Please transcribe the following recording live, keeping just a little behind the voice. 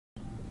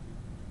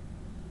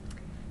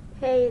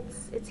Hey,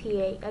 it's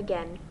Hiei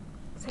again.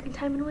 Second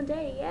time in one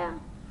day, yeah.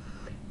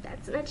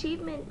 That's an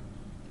achievement.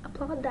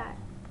 Applaud that.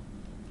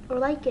 Or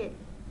like it.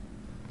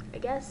 I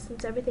guess,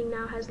 since everything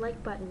now has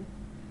like button.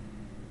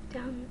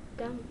 Down,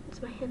 it's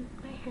my hand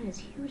is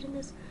huge in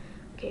this.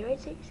 Okay, right,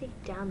 see,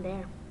 down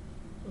there.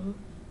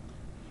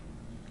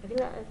 I think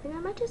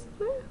that might just,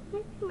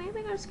 maybe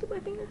I gotta scoop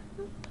my finger.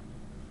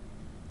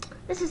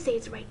 Let's just say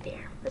it's right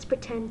there. Let's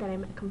pretend that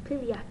I'm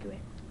completely accurate.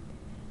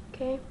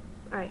 Okay?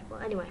 Alright, well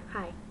anyway,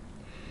 hi.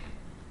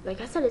 Like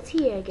I said, it's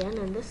Hiei again,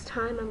 and this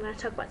time I'm going to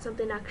talk about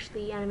something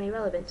actually anime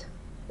relevant.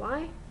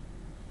 Why?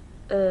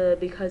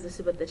 Because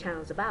this is what the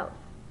channel's about.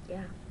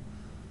 Yeah.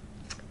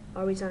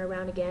 Ari's not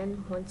around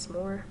again, once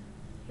more.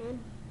 And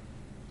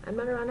I'm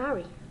not around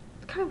Ari.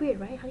 It's kind of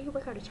weird, right? How do you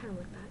work out a channel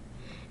like that?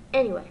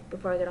 Anyway,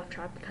 before I get off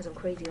track, because I'm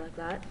crazy like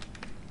that,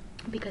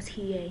 because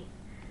Hiei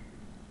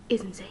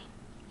is insane.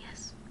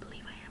 Yes,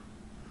 believe I am.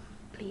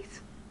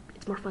 Please.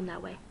 It's more fun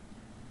that way.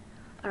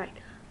 Alright.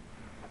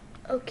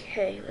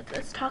 Okay,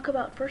 let's talk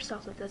about, first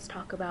off, let's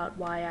talk about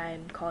why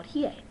I'm called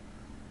Hiei.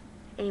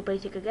 Anybody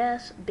take a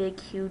guess? Big,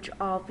 huge,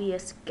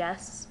 obvious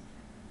guess?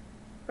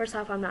 First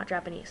off, I'm not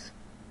Japanese.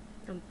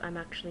 I'm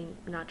actually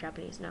not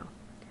Japanese, no.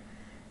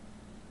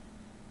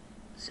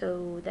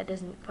 So that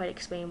doesn't quite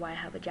explain why I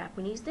have a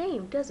Japanese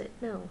name, does it?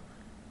 No.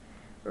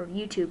 Or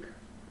YouTube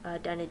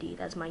identity,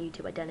 that's my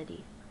YouTube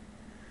identity.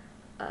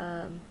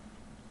 I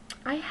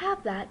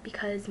have that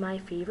because my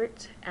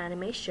favorite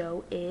anime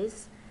show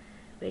is,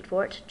 wait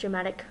for it,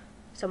 dramatic.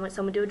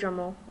 Someone do a drum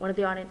roll. One of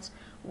the audience.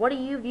 What are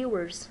you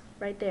viewers?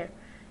 Right there.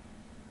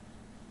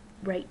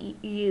 Right,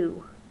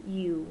 you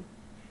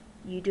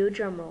do a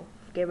drum roll.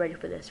 Get ready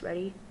for this.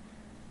 Ready?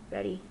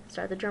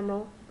 Start the drum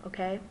roll.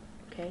 Okay.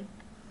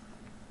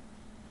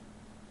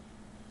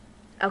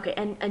 Okay,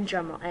 and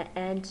drum roll,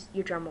 and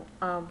your drum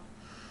roll.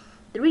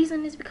 The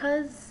reason is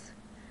because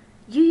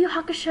Yu Yu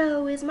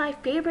Hakusho is my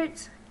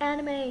favorite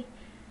anime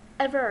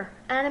ever.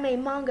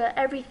 Anime, manga,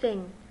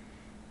 everything.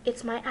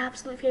 It's my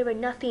absolute favorite.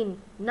 Nothing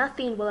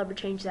will ever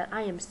change that.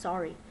 I am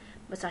sorry,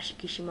 Masashi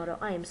Kishimoto.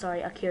 I am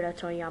sorry, Akira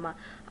Toriyama.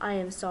 I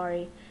am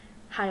sorry,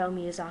 Hayao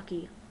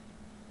Miyazaki.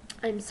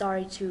 I'm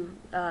sorry to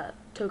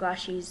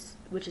Togashi's,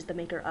 which is the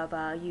maker of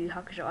Yu Yu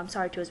Hakusho. I'm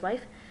sorry to his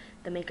wife,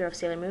 the maker of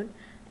Sailor Moon,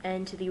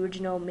 and to the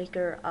original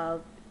maker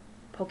of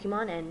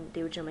Pokemon and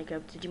the original maker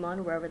of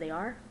Digimon, wherever they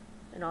are,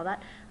 and all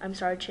that. I'm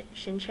sorry,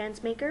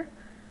 Shin-chan's maker.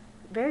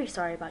 Very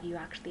sorry about you,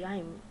 actually.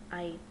 I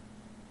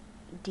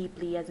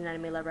deeply, as an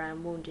anime lover,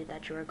 I'm wounded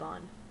that you are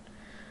gone.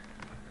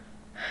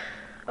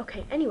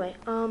 Okay, anyway,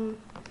 I'm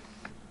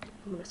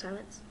gonna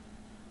silence.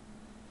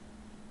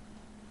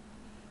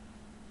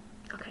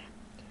 Okay.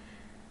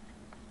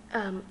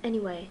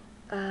 Anyway,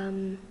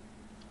 Yu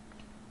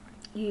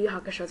Yu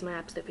Hakusho is my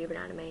absolute favorite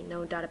anime,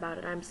 no doubt about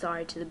it. I'm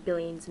sorry to the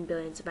billions and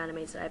billions of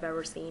animes that I've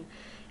ever seen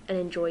and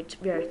enjoyed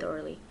very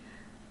thoroughly.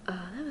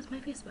 That was my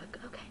Facebook,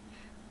 okay.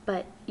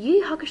 But Yu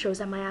Yu Hakusho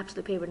is my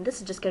absolute favorite, and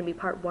this is just going to be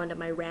part one of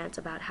my rant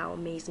about how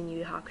amazing Yu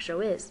Yu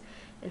Hakusho is,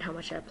 and how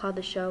much I applaud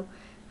the show,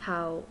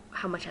 how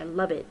much I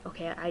love it,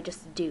 okay, I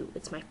just do.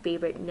 It's my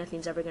favorite,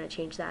 nothing's ever going to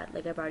change that,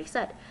 like I've already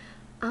said.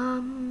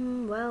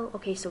 Well,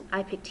 okay, so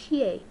I picked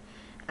Hiei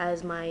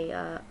as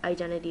my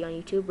identity on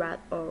YouTube,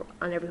 or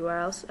on everywhere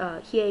else.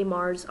 Hiei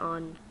Mars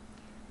on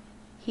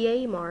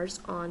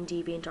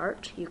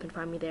DeviantArt. You can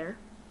find me there.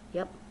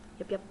 Yep.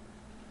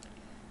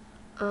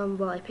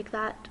 Well, I picked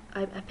that.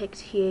 I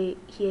picked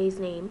Hiei's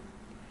name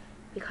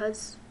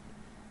because,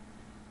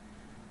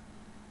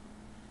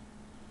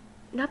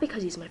 not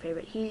because he's my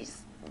favorite.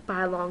 He's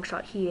by a long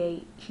shot.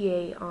 Hiei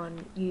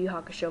on Yu Yu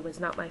Hakusho was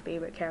not my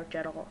favorite character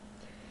at all.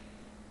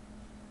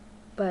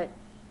 But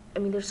I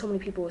mean, there's so many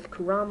people with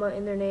Kurama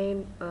in their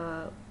name.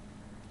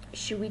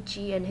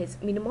 Shuichi and his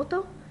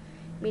Minamoto?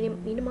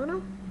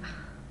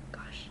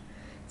 Gosh,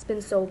 it's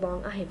been so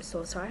long. I am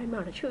so sorry. I'm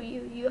not a true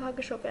Yu Yu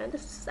Hakusho fan.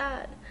 This is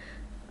sad.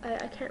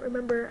 I can't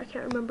remember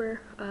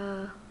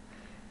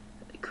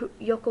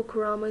Yoko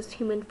Kurama's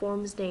human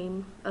form's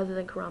name other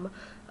than Kurama.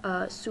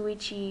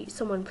 Shuichi.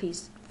 Someone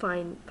please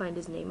find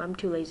his name. I'm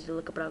too lazy to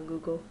look up it on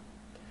Google.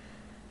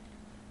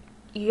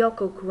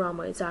 Yoko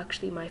Kurama is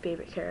actually my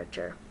favorite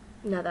character.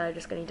 Now that I'm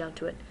just getting down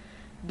to it.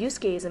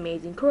 Yusuke is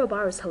amazing,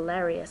 Kurobaru is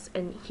hilarious,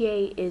 and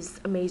Hiei is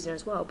amazing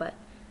as well, but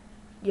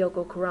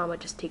Yoko Kurama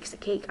just takes the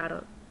cake.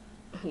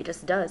 He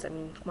just does. I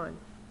mean, come on.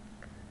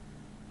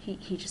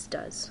 He just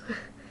does.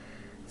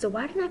 So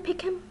why didn't I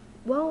pick him?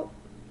 Well,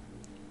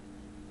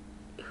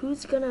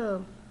 who's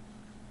gonna...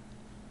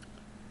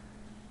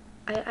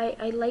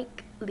 I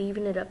like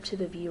leaving it up to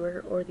the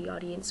viewer, or the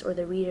audience, or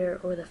the reader,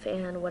 or the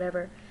fan,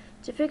 whatever,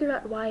 to figure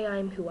out why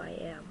I'm who I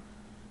am.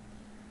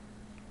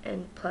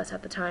 And plus,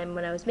 at the time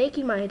when I was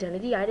making my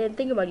identity, I didn't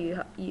think about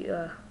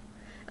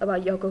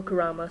about Yoko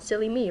Kurama.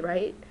 Silly me,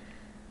 right?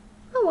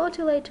 Oh well,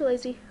 too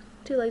lazy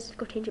to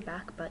go change it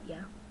back. But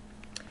yeah.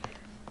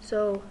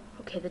 So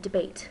okay, the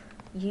debate: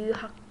 Yu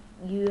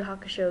Yu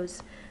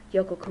Hakusho's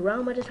Yoko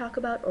Kurama to talk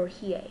about, or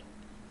Hiei?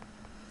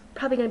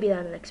 Probably gonna be that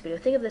in the next video.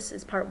 Think of this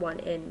as part one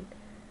in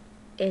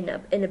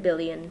a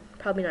billion,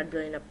 probably not a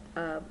billion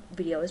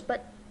videos,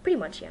 but Pretty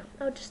much, yeah.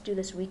 I'll just do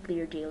this weekly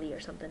or daily or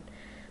something.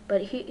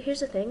 But here's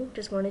the thing,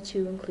 just wanted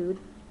to include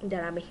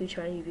that I'm a huge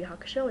fan of Yu Yu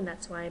Hakusho, and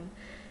that's why I'm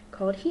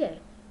called Hiei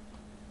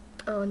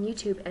on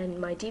YouTube, and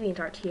my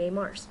DeviantArt Hiei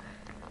Mars.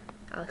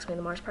 I'll explain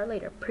the Mars part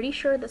later. Pretty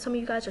sure that some of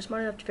you guys are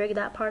smart enough to figure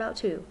that part out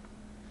too.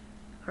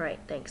 Alright,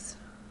 thanks.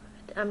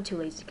 I'm too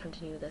lazy to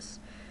continue this.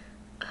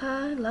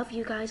 I love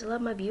you guys, I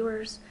love my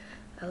viewers.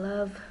 I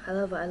love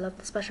the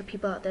special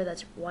people out there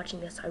that's watching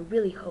this. I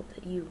really hope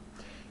that you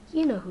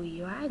know who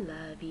you are. I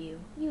love you.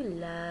 You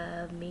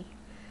love me.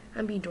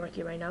 I'm being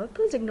dorky right now.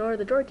 Please ignore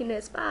the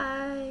dorkiness.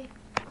 Bye.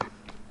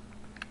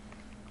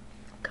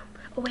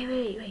 Oh,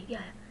 wait,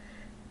 yeah.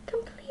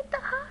 Complete the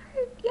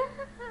heart.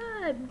 Yeah.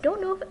 I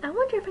don't know if, I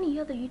wonder if any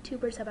other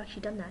YouTubers have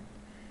actually done that.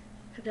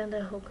 Have done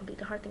the whole complete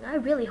the heart thing. I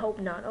really hope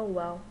not. Oh,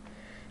 well.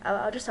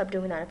 I'll just stop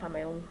doing that and find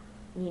my own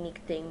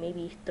unique thing.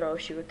 Maybe throw a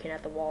shuriken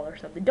at the wall or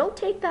something. Don't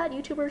take that,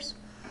 YouTubers.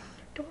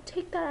 Don't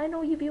take that. I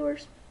know you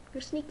viewers.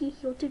 You're sneaky.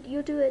 You'll do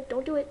it.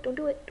 Don't do it. Don't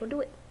do it. Don't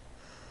do it.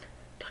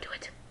 Don't do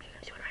it. You're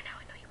gonna do it right now.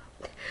 I know you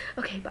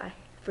will. Okay, bye.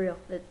 For real.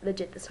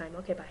 Legit this time.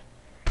 Okay, bye.